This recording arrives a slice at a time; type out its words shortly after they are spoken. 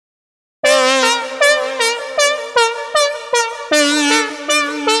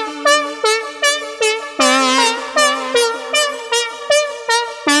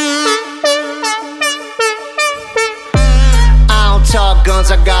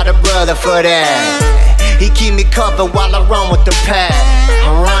got a brother for that. He keep me covered while I run with the pad.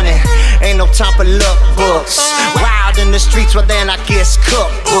 I'm running, ain't no time for lookbooks. Wild in the streets, well then I guess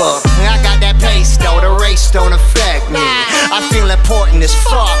cookbook. I got that pace though, the race don't affect me. I feel important as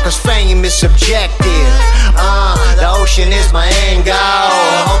fuck, cause fame is subjective. The ocean is my end goal.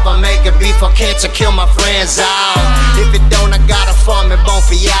 Hope I make it before cancer kill my friends out. If it don't, I got a farm in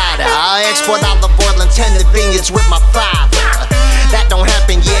Bonfiata. I export olive oil and tended vineyards with my father. That don't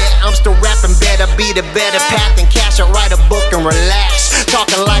happen yet, I'm still rapping, better be the better path than cash or write a book and relax.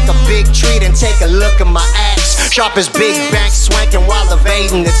 Talking like a big tree, then take a look at my axe. Sharp as big banks, swanking while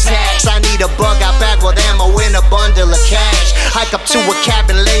evading the tax. I need a bug out bag with ammo in a bundle of cash. Hike up to a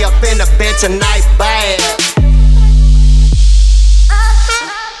cabin, lay up in a bed tonight, bad.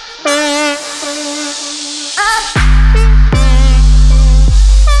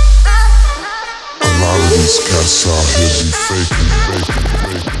 These cats out here be faking.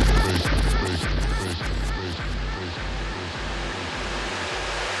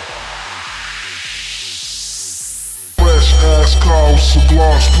 Fresh ass cars,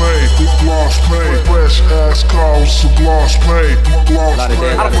 sublime paid. Fresh ass cars, sublime paid.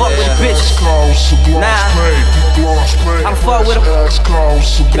 I don't fuck with a bitch. Nah, I don't fuck with them.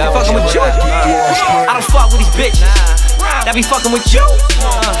 They fucking with you. I don't fuck with these bitches that be fucking with you.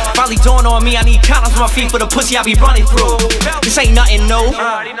 Finally dawned on me, I need condoms on my feet for the pussy I be running through. This ain't nothing new.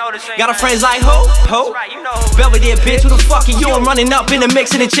 Got a friends like who? Belvedere bitch, who the fuck are you? I'm running up in the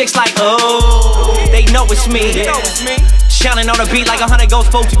mix and the chicks like, oh, they know it's me. Shining on the beat like 100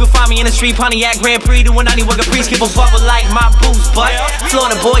 ghost folks. You can find me in the street, Pontiac Grand Prix, doing 91 Caprice. Give a bubble like my boost, but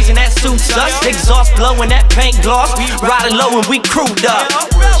Florida boys in that suits us. Exhaust blowing that paint gloss. Riding low and we crewed up.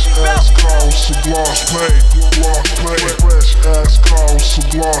 Fresh ass cars, sublime paid. Fresh ass cars,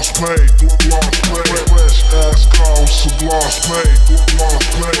 sublime paid. Fresh ass cars, sublime paid.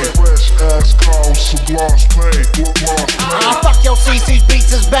 Fresh ass cars, sublime paid. Fuck your CC's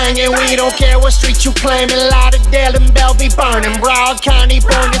beats is banging. We don't care what street you claiming. Lauderdale and Belvedere burning, Broad County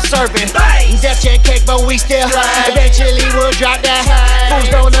burning, serving. Death check cake, but we still eventually we'll drop that. Fools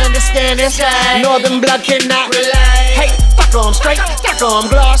don't understand this. Northern blood cannot relate. Hey, fuck 'em straight, fuck 'em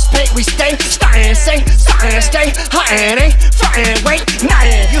gloss paint. We stay, startin', say, startin', stay, huntin', ain't frontin', wait,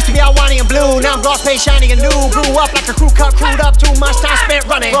 nothing. Used to be all whiny and blue, now I'm gloss paint, shiny and new. Grew up like a crew cut, crewed up, too much time spent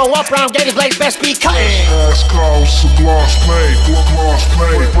running. Grow up round gated blades, best be cutting. Fresh ass cars, sublime paid.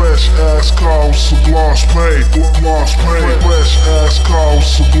 Fresh ass cars, sublime paid. Fresh ass cars,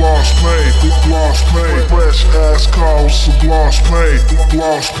 sublime paid. Fresh ass cars, sublime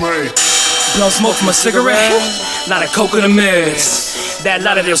paid. Blow smoke from a cigarette, lot of coke in the mist. That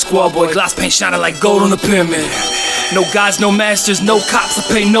Lauderdale squad boy, gloss paint shining like gold on the pyramid. No gods, no masters, no cops, I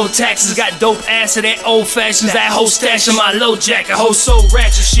pay no taxes. Got dope ass of that old fashions, that whole stash in my low jacket. Whole soul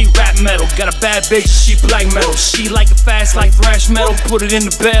ratchet, she rap metal. Got a bad bitch, she black metal. She like it fast like thrash metal, put it in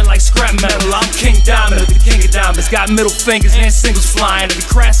the bed like scrap metal. I'm King Diamond, the king of diamonds. Got middle fingers and singles flying. Every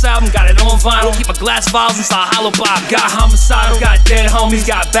crass album, got it on vinyl. Keep my glass vials inside hollow pop. Got homicidal, got dead homies,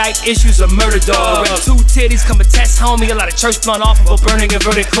 got back issues of murder dog. With 2 titties, come and test homie. A lot of church blunt off of a burning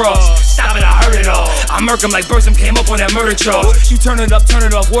inverted cross. Stop it, I heard it all. I murk him like Bursum came up on that murder charge. You turn it up, turn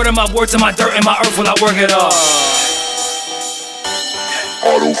it off. Word of my word to my dirt and my earth will I work it off.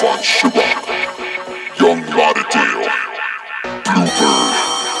 Otto von Schirach, Young Lauderdale, BLEUBIRD,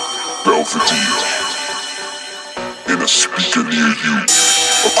 Belvedere. In a speaker near you,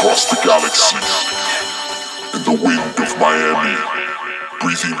 across the galaxy, in the wind of Miami,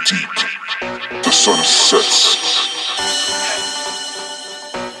 breathing deep, the sun sets.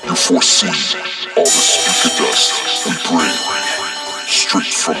 You foresee all the speaker dust we bring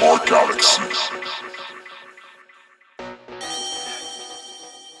straight from our galaxy.